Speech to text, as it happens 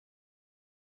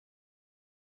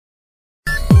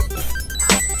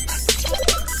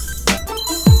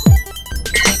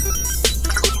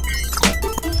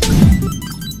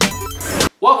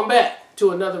back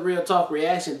to another Real Talk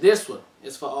reaction. This one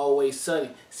is for Always Sunny,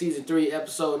 Season 3,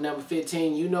 Episode number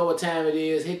 15. You know what time it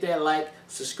is. Hit that like,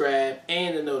 subscribe,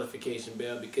 and the notification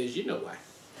bell because you know why.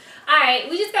 Alright,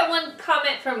 we just got one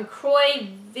comment from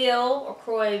Croyville,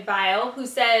 who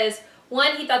says,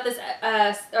 I thought this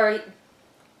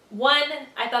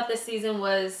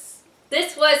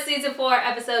was Season 4,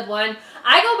 Episode 1.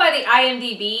 I go by the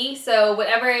IMDb, so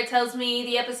whatever it tells me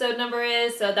the episode number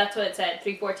is, so that's what it said,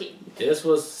 314. This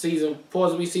was Season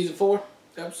 4,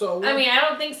 Episode 1? I mean, I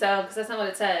don't think so, because that's not what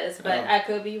it says, but I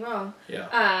could be wrong.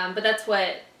 Yeah. But that's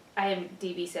what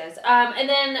IMDb says. And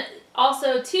then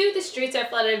also, the streets are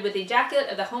flooded with the ejaculate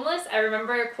of the homeless. I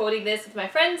remember quoting this with my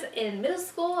friends in middle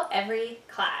school every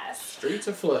class. Streets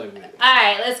are flooded with it.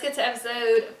 Alright, let's get to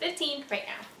episode 15 right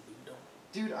now.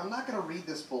 Dude, I'm not gonna read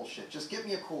this bullshit. Just get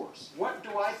me a course. What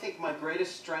do I think my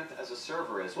greatest strength as a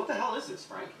server is? What the hell is this,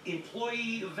 Frank?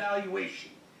 Employee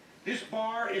evaluation. This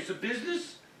bar is a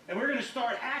business, and we're gonna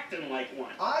start acting like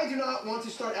one. I do not want to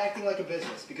start acting like a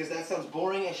business, because that sounds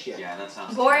boring as shit. Yeah, that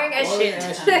sounds boring as shit.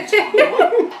 I'm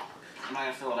not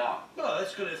gonna fill it out. Well,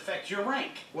 that's gonna affect your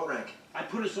rank. What rank? I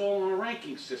put us all on a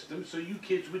ranking system so you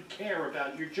kids would care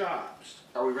about your jobs.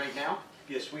 Are we ranked now?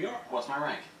 Yes, we are. What's my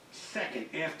rank? Second,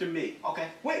 after me. Okay.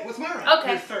 Wait, what's my rank?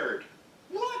 Okay. You're third.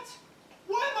 What?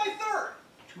 Why am I third?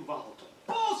 Too volatile.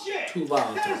 Bullshit! Too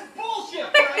volatile. That is bullshit,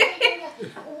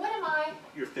 Frank! What am I?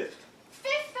 You're fifth.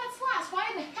 Fifth? That's last. Why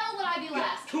in the hell would I be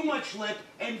last? Too much lip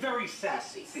and very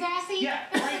sassy. Sassy? Yeah,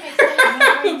 That right. doesn't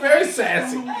make sense. Very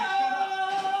sassy.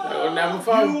 Number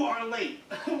 5. You are late.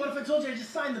 What if I told you I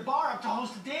just signed the bar up to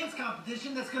host a dance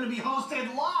competition that's going to be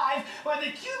hosted live by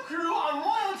the Q Crew on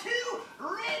 102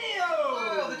 Radio?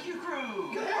 Oh, the Q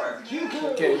Crew. Good work. Q Crew.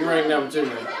 Okay, you're ranked number 2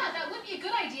 now. Yeah, that would be a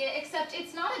good idea, except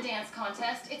it's not a dance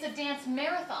contest, it's a dance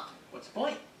marathon. What's the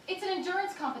point? It's an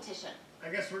endurance competition. I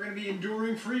guess we're going to be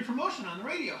enduring free promotion on the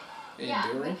radio. Yeah,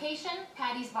 Enduring? location,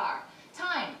 Patty's Bar.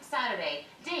 Time, Saturday.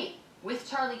 Date, with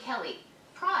Charlie Kelly.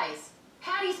 Prize,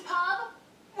 Patty's Pub.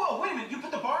 Whoa, wait a minute. You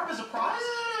put the bar up as a prize?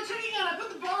 No, check it out. I put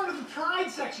the bar into the pride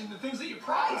section, the things that you're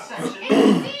proud of. Section.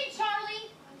 Indeed,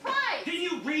 Charlie. Prize. Did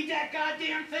you read that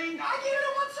goddamn thing? I gave it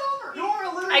a once over. You're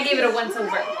a little I gave it a once over.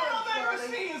 That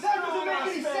doesn't make any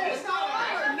sense.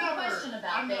 I have Never. a question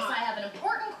about this. I have an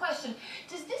important question.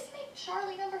 Does this make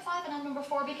Charlie number 5 and I'm number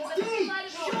 4? Because I think Dee, we might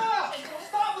as well. shut up!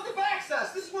 Stop with the back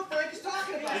sass. This is what Frank is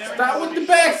talking about. Stop with the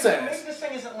back Maybe sass. this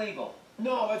thing isn't legal.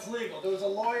 No, it's legal. There was a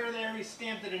lawyer there. He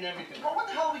stamped it and everything. Well, what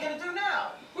the hell are we gonna do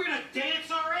now? We're gonna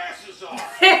dance our asses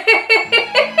off. Jay,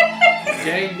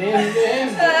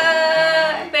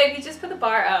 dance. Baby, just put the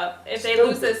bar up. If they Stupid.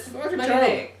 lose this, Fucking what do you Charlie.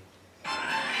 think?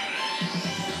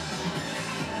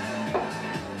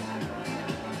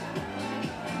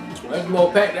 Let's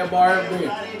go pack that bar up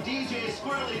there.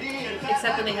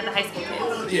 Except when they had the high school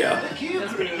kids. Yeah. That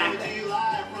was pretty packed.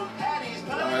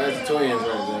 That's the twins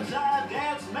right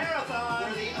Dance Marathon,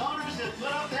 where the owners have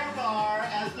put up their bar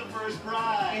as the first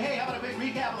prize. Hey, how about a quick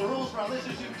recap of the rules for our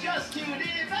listeners who just tuned in?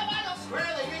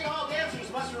 Squarely, we all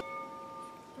dancers must.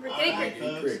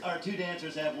 Ridiculous. Folks, our 2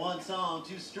 dancers have 1 song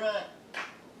to strut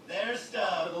their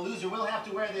stuff. The loser will have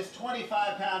to wear this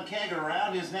 25-pound keg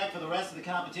around his neck for the rest of the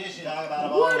competition. Talk about a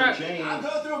ball and chain. I'm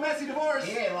going through a messy divorce.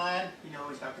 He ain't lying. You know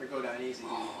he's not going to go down easy.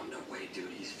 Oh, no way, dude.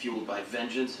 He's fueled by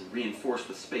vengeance and reinforced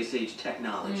with space-age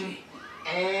technology.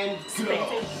 And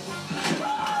go.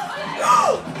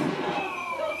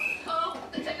 Oh,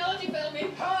 the technology failed me.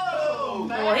 Oh,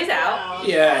 Well, he's out.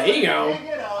 Yeah, he gone.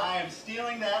 You know, I am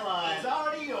stealing that line. It's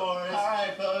already yours. All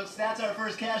right, folks, that's our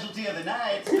first casualty of the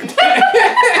night.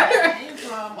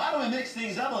 Why don't we mix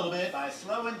things up a little bit by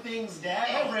slowing things down?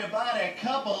 Everybody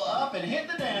couple up and hit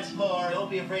the dance floor. Don't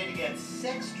be afraid to get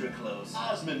sextra close.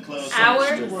 Osmond close. Our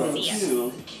CS.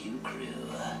 The Q Crew.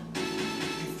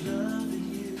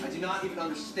 I do not even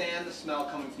understand the smell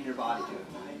coming from your body, dude.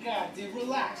 Oh my God, dude,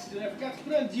 relax, dude. I forgot to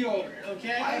put on deodorant,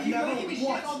 okay? I have You never don't give a shit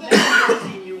all once day.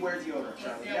 seen you wear deodorant,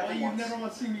 Charlie. Yeah, well, Never you've once. never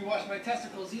once seen me wash my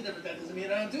testicles either, but that doesn't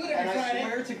mean I don't do it And every I Friday.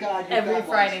 swear to God, you've Every got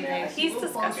Friday once, man. night. I see He's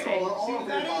little bumps disgusting. all See over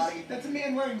what your that body. is? That's a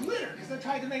man wearing glitter, because I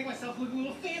tried to make myself look a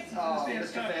little fancy for Oh, this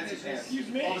dance Mr. Fancy competition. Pants. Excuse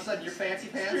me? All of a sudden, you're fancy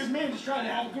pants? Excuse me, I'm just trying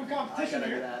to have a good I competition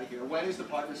gotta get here. out of here. When is the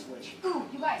partner switch? Ooh,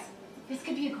 you guys, this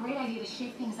could be a great idea to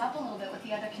shake things up a little bit with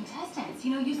the other contestants.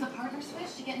 You know, use the partner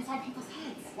switch to get inside people's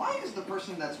heads. Why is the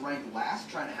person that's ranked last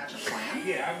trying to hatch a plan?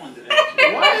 Yeah, I wondered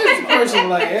that. Why is the person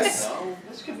last? So,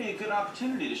 this could be a good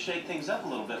opportunity to shake things up a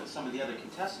little bit with some of the other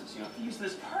contestants. You know, use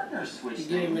this partner switch You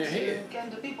get in thing their head. to get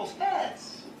into people's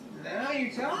heads. Now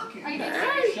you're talking. Are you being Hey.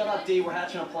 serious? Shut up, D. We're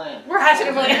hatching a plan. We're hatching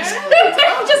a plan. Just Frank, like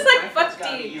that's fuck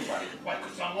gotta be D. you, buddy. Why,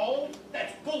 'cause I'm old?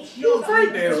 That's bullshit. You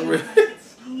Frank dance with.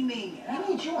 scheming. I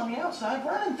need you on the outside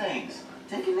running things.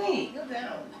 Take a knee. Go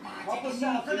down. Help us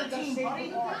out for the team, buddy.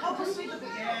 Help us see the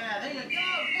Yeah, there you go.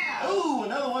 Yeah. Ooh,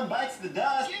 another one bites the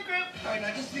dust. All right,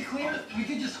 now just to be clear, we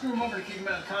could just screw him over to keep him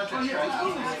out of contract. Oh, yeah,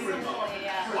 right? let's screw him over.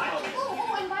 Yeah.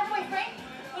 Oh, and by the way, Frank,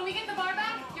 when we get the bar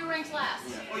back, you're ranked last.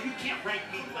 Oh, you can't rank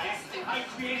me last. I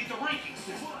created the rankings.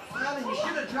 Well, then you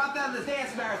should have dropped out of the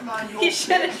dance marathon. You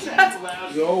should have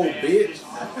dropped. Yo, bitch.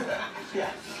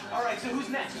 Yeah. All right, so who's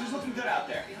next? Who's looking good out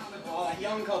there? Oh, that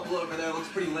young couple over there looks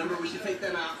pretty limber. We should take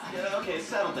them out. Yeah, okay,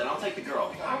 settled then. I'll take the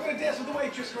girl. I'm gonna dance with the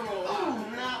waitress for a little while. Oh,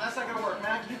 no, that's not gonna work,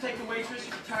 Mac. You take the waitress,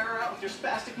 you can tire her out with your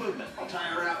spastic movement. I'll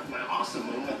tire her out with my awesome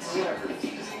movements. Whatever.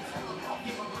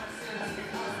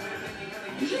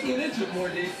 You should get into it more,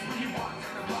 Dave.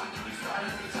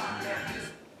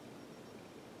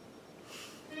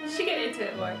 She get into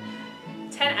it more.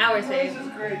 10 hours, This babe. is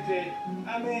great, Dave.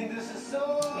 I mean, this is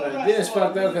so. Then it's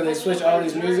fucked up because they switch all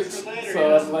these musics,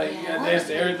 so it's like you gotta dance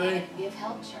to everything. Give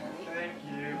help, Charlie. Thank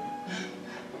you.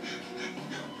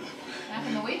 Mac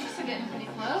and the waitress are getting pretty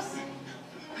close.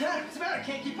 Yeah, what's the matter? I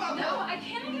can't keep up. No, I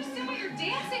can't understand why you're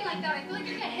dancing like that. I feel like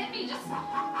you're gonna hit me. Just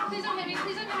please don't hit me.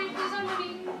 Please don't hit me. Please don't hit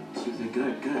me. Susan,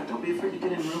 good, good. Don't be afraid to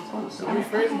get in real close. Don't be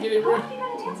afraid to get it How right. long have you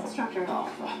been a dance instructor? Oh,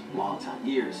 long time.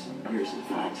 Years in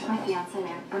fact. My fiance and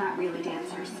I, we're not really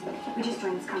dancers. We just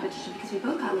joined this competition because we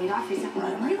both got laid off recently.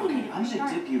 Right, We really okay. need to I'm push gonna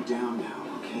hard. dip you down now,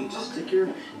 okay? Just stick your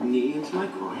knee into my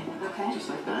groin. Okay. Just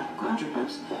like that. Ground your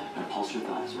hips and pulse your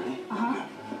thighs. Ready? Uh-huh.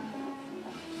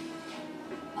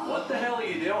 What the hell are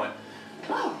you doing?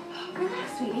 Oh,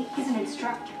 relax, sweetie. He's an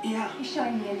instructor. Yeah. He's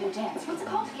showing me a new dance. What's it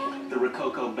called again? The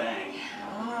Rococo Bang.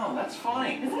 Oh, that's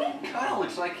funny. Isn't it? Kinda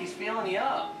looks like he's feeling you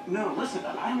up. No, listen,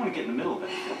 I don't want to get in the middle of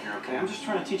anything here, okay? I'm just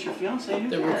trying to teach your fiancée new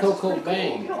The dance. Rococo It's pretty cool.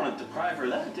 Bang. You don't want to deprive her of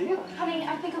that, do you? Honey,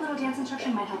 I think a little dance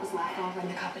instruction might help us laugh while we're in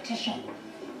the competition.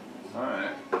 All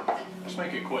right. Just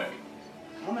make it quick.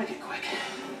 I'll make it quick.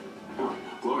 Oh, now,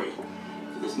 Gloria,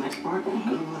 for this next part, I'm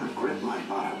gonna want to grip my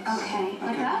buttocks. Okay,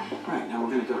 like that? Right, now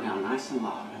we're gonna go down nice and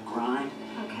low. And grind,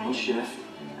 Okay. and shift,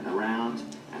 and around,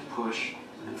 and push,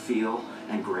 and feel,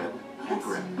 and grip, and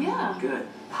grip. Yeah. Good.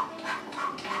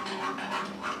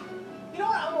 You know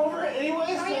what? I'm over it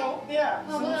anyway, Are you? so yeah.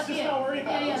 Oh, So well, let's just yeah. not worry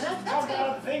about Yeah, it. yeah, Let's that's talk good. about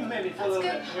other things maybe for a That's little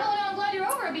good. bit. Oh, no, I'm glad you're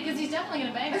over it because he's definitely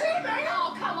gonna bang her. Is he gonna bang her?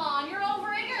 Oh, come on. You're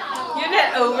over it. You're not over You're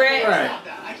not over it. Right. Stop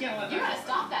that. I can't let You that gotta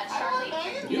stop that,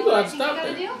 Charlie. You know gotta what I think stop you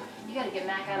gotta that. do? You gotta get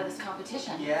Mac out of this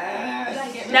competition. Yes. You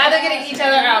gotta get Now they're getting each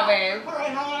other out, babe. All right,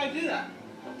 how would I do that?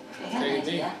 I got an Crazy.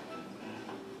 idea.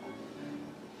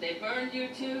 They burned you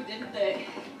too, didn't they?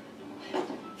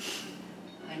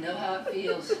 I know how it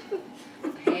feels.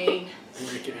 Pain,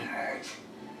 hurt.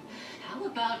 How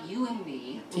about you and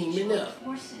me Teaming join up.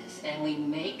 forces and we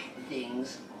make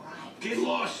things right? Get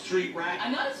lost, street rat.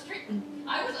 I'm not a street.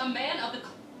 I was a man of the.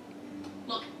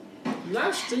 Look,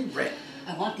 Not street rat.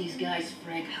 I want these guys,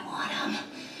 Frank. I want them,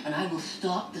 and I will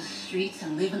stalk the streets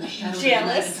and live in the shadows. of the Jealous?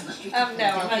 night until the streets No, of I'm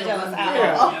not Philadelphia jealous run at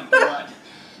wild. all. You have blood.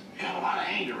 You got a lot of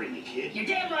anger in you, kid. You're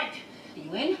damn right. Are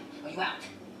you in or you out?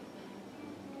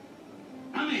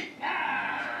 I'm in.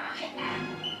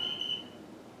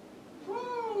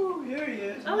 Woo, here he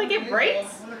is. Oh, they get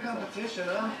breaks? What a competition,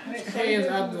 huh? Hey, Hands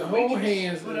out the whole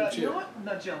hands But in the you know chair. what? I'm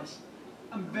not jealous.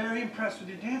 I'm very impressed with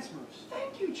your dance moves.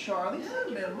 Thank you, Charlie.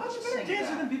 You've been a much better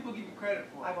dancer than people give you credit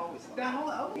for. I've always thought. That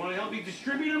whole album? Want to help me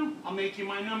distribute them? I'll make you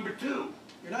my number 2.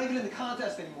 You're not even in the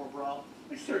contest anymore, bro.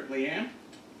 I certainly am.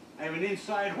 I have an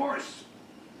inside horse.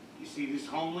 You see this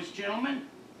homeless gentleman?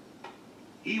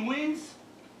 He wins,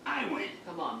 I win.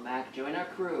 Come on, Mac. Join our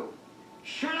crew.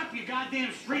 Shut up, you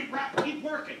goddamn street rat. Keep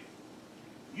working.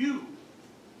 You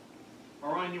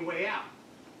are on your way out.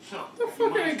 So, The you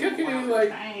fuck might are they as well cooking go out these, with a like,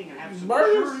 bang and have some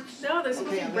burgers? insurance. No, they're supposed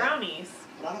Okay, to I'm be in. brownies.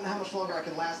 But I don't know how much longer I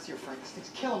can last here, Frank. This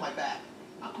thing's killing my back.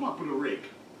 I'll come up with a rig.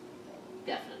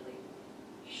 Definitely.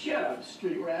 Shut up,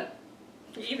 street rat.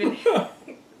 Even.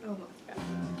 Oh my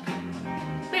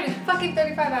god. Baby, fucking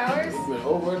 35 hours? It's been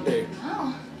over a day.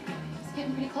 Oh, it's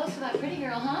getting pretty close to that pretty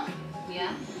girl, huh?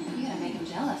 Yeah? You gotta make him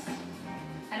jealous.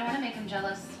 I don't want to make him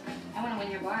jealous. I want to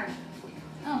win your bar.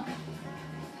 Oh.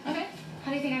 Okay.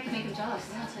 How do you think I can make him jealous?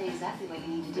 I'll tell you exactly what you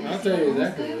need to do. I'll See tell that you homeless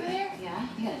exactly guy what. over there? Yeah?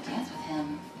 You gotta dance with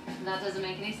him. That doesn't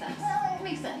make any sense. Well, it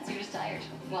makes sense. You're just tired.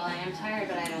 Well, I am tired,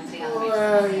 but I don't see how that makes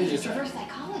Well, sense. you're It's just tired. reverse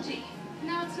psychology.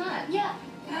 No, it's not. Yeah.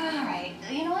 All right.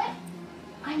 You know what?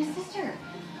 I'm his sister.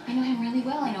 I know him really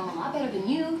well. I know him a lot better than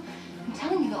you. I'm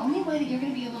telling you, the only way that you're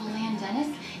going to be able to land Dennis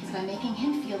is by making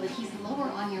him feel that he's lower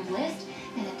on your list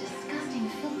than a disgusting,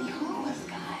 filthy, homeless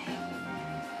guy.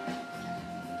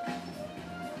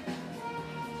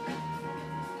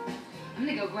 I'm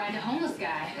going to go grind a homeless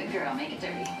guy. Good girl, make it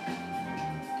dirty.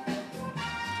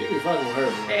 She be fucking with her,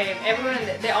 bro. Babe, everyone,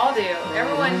 they all do.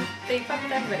 Everyone, they fuck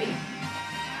with everybody.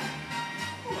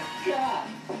 Oh my God.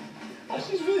 Oh,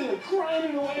 she's really like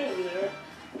grinding away over there.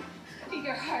 Eat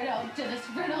your heart out, Dennis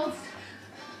Reynolds.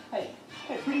 Hey,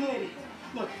 pretty lady.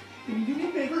 Look, can you do me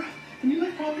a favor? Can you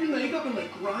like prop your leg up and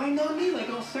like grind on me, like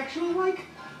all sexual like?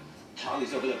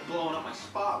 Charlie's over there blowing up my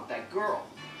spot with that girl.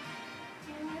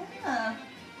 Yeah.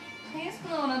 He's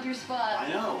blowing up your spot. I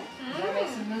know. Gotta make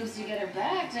some moves to get her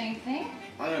back, don't you think?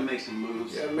 I'm gonna make some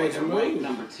moves. Yeah, make some like a moves.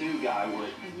 number 2 guy would.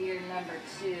 You're number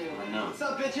 2. I know. What's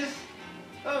up, bitches?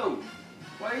 Oh,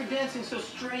 why are you dancing so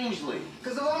strangely?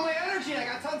 Because of all my energy. I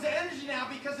got tons of energy now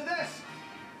because of this.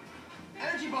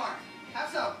 Energy bar. Have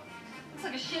some. Looks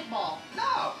like a shit ball.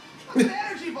 No! It's an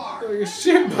energy bar. Oh, your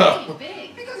shit, bro.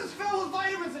 Big. Because it's filled with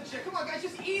vitamins and shit. Come on, guys,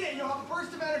 just eat it and you'll have a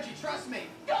burst of energy. Trust me.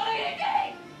 Don't eat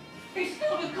it! He's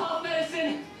filled with cough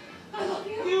medicine. I love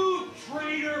you. You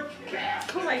traitor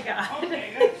bastard! Oh my God.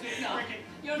 Okay, that's it. No, Frickin'.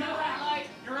 you're not that light.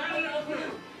 You're out of the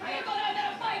group. I ain't gonna have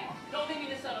that fight. Don't leave me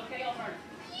this up, okay? I'll burn.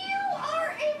 You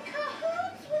are in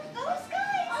cahoots with those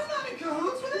guys? I'm not in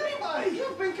cahoots with anybody.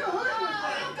 You've been cahooting with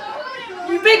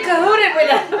them. You've been cahooted with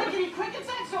them. Rickety Cricket's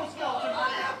exoskeleton. I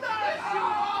am not.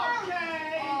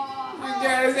 Okay. You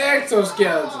got his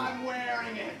exoskeleton. I'm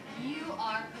wearing it. You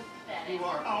are pathetic. You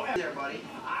are. Oh, there, buddy.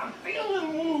 I'm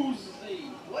feeling woozy.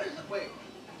 What is it? Wait.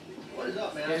 What is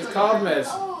up, man? It's cough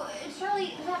medicine. Oh,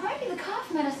 Charlie, that might be the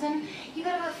cough medicine. You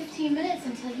got about 15 minutes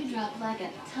until you drop like a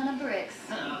ton of bricks.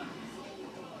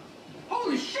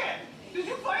 Holy shit! Did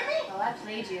you play me? Oh, I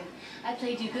played you. I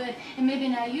played you good, and maybe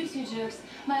now you two jerks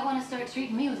might want to start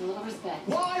treating me with a little respect.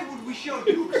 Why would we show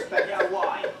you respect? Yeah,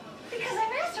 why? Because I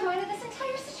masterminded this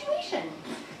entire situation.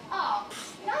 Oh,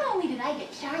 not only did I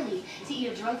get Charlie to eat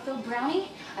a drug-filled brownie,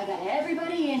 I got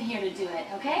everybody in here to do it,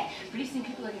 okay? Pretty soon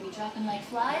people are going to be dropping like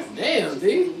flies. Damn, Just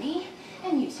dude. me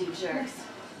and you two jerks.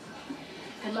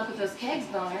 Good luck with those kegs,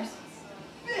 boners.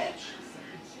 Bitch!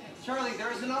 Charlie,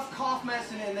 there is enough cough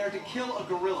medicine in there to kill a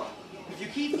gorilla. If you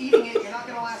keep eating it, you're not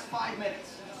going to last 5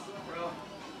 minutes.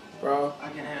 Bro. I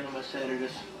can handle my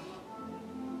sedatives.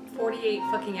 48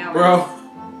 fucking hours. Bro.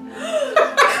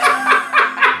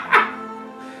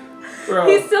 Bro.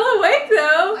 He's still awake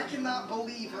though. I cannot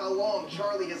believe how long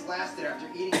Charlie has lasted after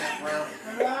eating that brownie.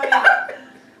 Alright.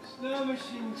 Snow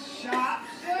machine chops.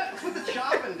 What's with the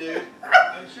chopping, dude?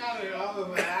 I'm chopping all of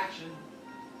my action.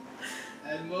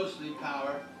 And mostly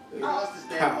power. He lost his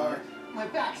damn Power. heart. My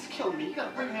back's killing me. You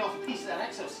gotta break me off a piece of that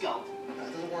exoskeleton. No,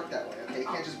 it doesn't work that way, okay? You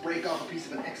can't just break off a piece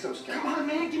of an exoskeleton. Come on,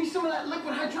 man. Give me some of that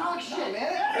liquid hydraulic shit. No,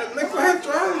 man. Look for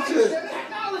hydraulic shit.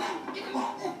 Technology.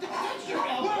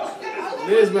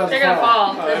 Liz about to They're gonna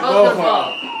fall. fall. Oh, They're they both both gonna fall.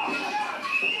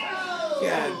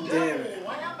 God damn it.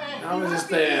 I'm gonna just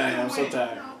stay down here. I'm so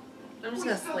tired. I'm just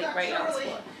gonna sleep right on this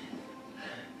floor.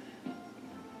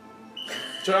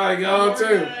 Charlie, go too.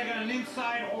 I got an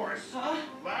inside horse. Huh?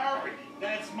 Larry,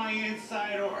 that's my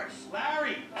inside horse.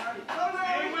 Larry.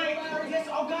 Hey, wait. Yes,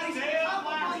 oh God, he's Stay up,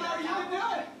 Larry, Larry. you can do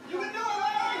it. You can do it,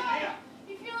 Larry. Yeah.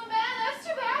 You feeling bad? That's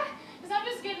too bad. Because I'm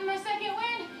just getting my second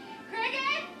wind.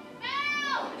 Cricket?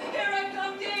 Mel! Here I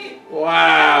come, Dee.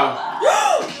 Wow.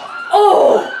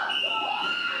 Oh!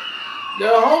 The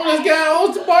homeless guy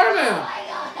owns the bar now.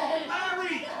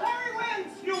 Larry. Larry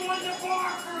wins. You won the bar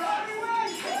for us. Larry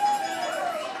wins.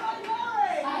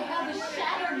 I have a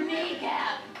shattered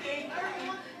kneecap. Dee,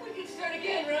 we can start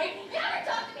again, right? Never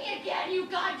talk to me again, you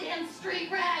goddamn street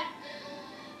rat!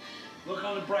 Look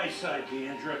on the bright side,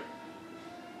 Deandra.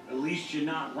 At least you're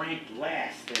not ranked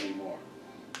last anymore.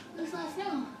 Who's last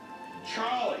now?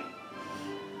 Charlie.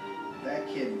 That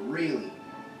kid really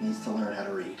needs to learn how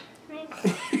to read.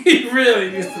 He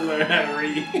really needs to learn how to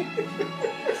read.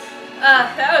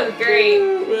 That was great.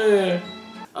 Man.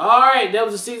 Alright, that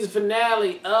was the season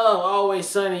finale of Always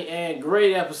Sunny, and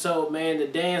great episode, man. The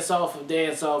dance off of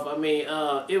dance off. I mean,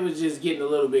 it was just getting a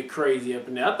little bit crazy up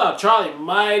in there. I thought Charlie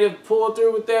might have pulled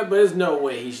through with that, but there's no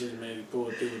way he should have maybe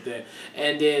pulled through with that.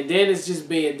 And then Dennis just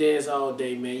being Dennis all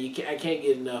day, man. I can't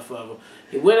get enough of him.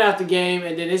 He went out the game,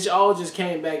 and then it all just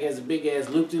came back as a big-ass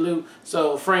loop-de-loop.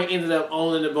 So Frank ended up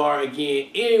owning the bar again.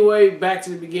 Anyway, back to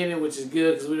the beginning, which is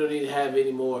good because we don't need to have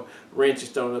any more wrenches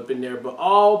thrown up in there. But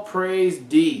all praise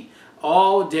D.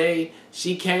 All day,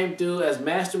 she came through as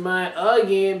mastermind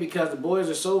again because the boys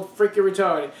are so freaking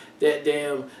retarded that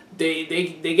damn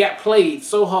they got played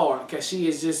so hard because she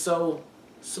is just so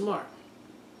smart.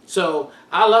 So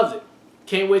I loved it.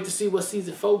 can't wait to see what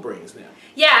season 4 brings now.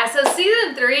 Yeah, so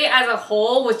season 3 as a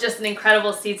whole was just an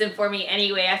incredible season for me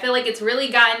anyway. I feel like it's really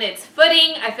gotten its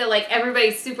footing. I feel like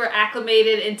everybody's super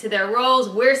acclimated into their roles.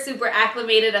 We're super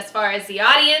acclimated as far as the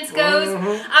audience goes.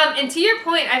 And to your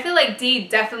point, I feel like Dee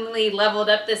definitely leveled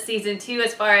up this season too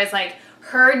as far as like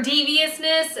her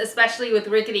deviousness, especially with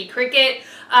Rickety Cricket,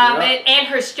 and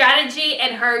her strategy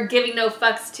and her giving no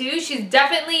fucks too. She's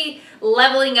definitely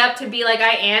leveling up to be like,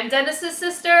 I am Dennis's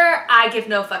sister. I give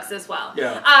no fucks as well.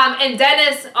 And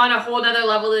Dennis on a whole nother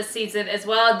level this season as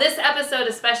well. This episode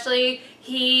especially,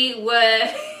 he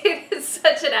was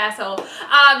such an asshole.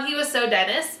 He was so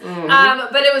Dennis.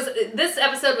 But this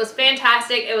episode was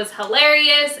fantastic. It was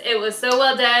hilarious. It was so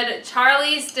well done.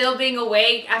 Charlie still being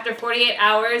awake after 48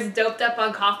 hours, doped up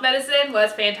on cough medicine,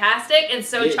 was fantastic. And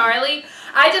so Charlie.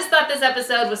 I just thought this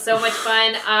episode was so much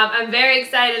fun. I'm very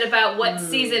excited about what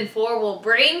season 4 will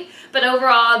bring. But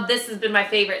overall, this has been my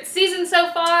favorite season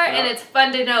so far. And it's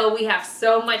fun to know we have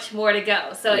so much more to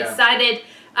go. So excited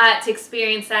to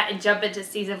experience that and jump into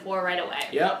season 4 right away.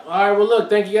 Yep. All right. Well, look,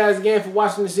 thank you guys again for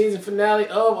watching the season finale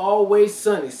of Always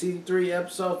Sunny, season 3,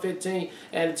 episode 15.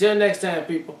 And until next time,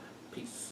 people.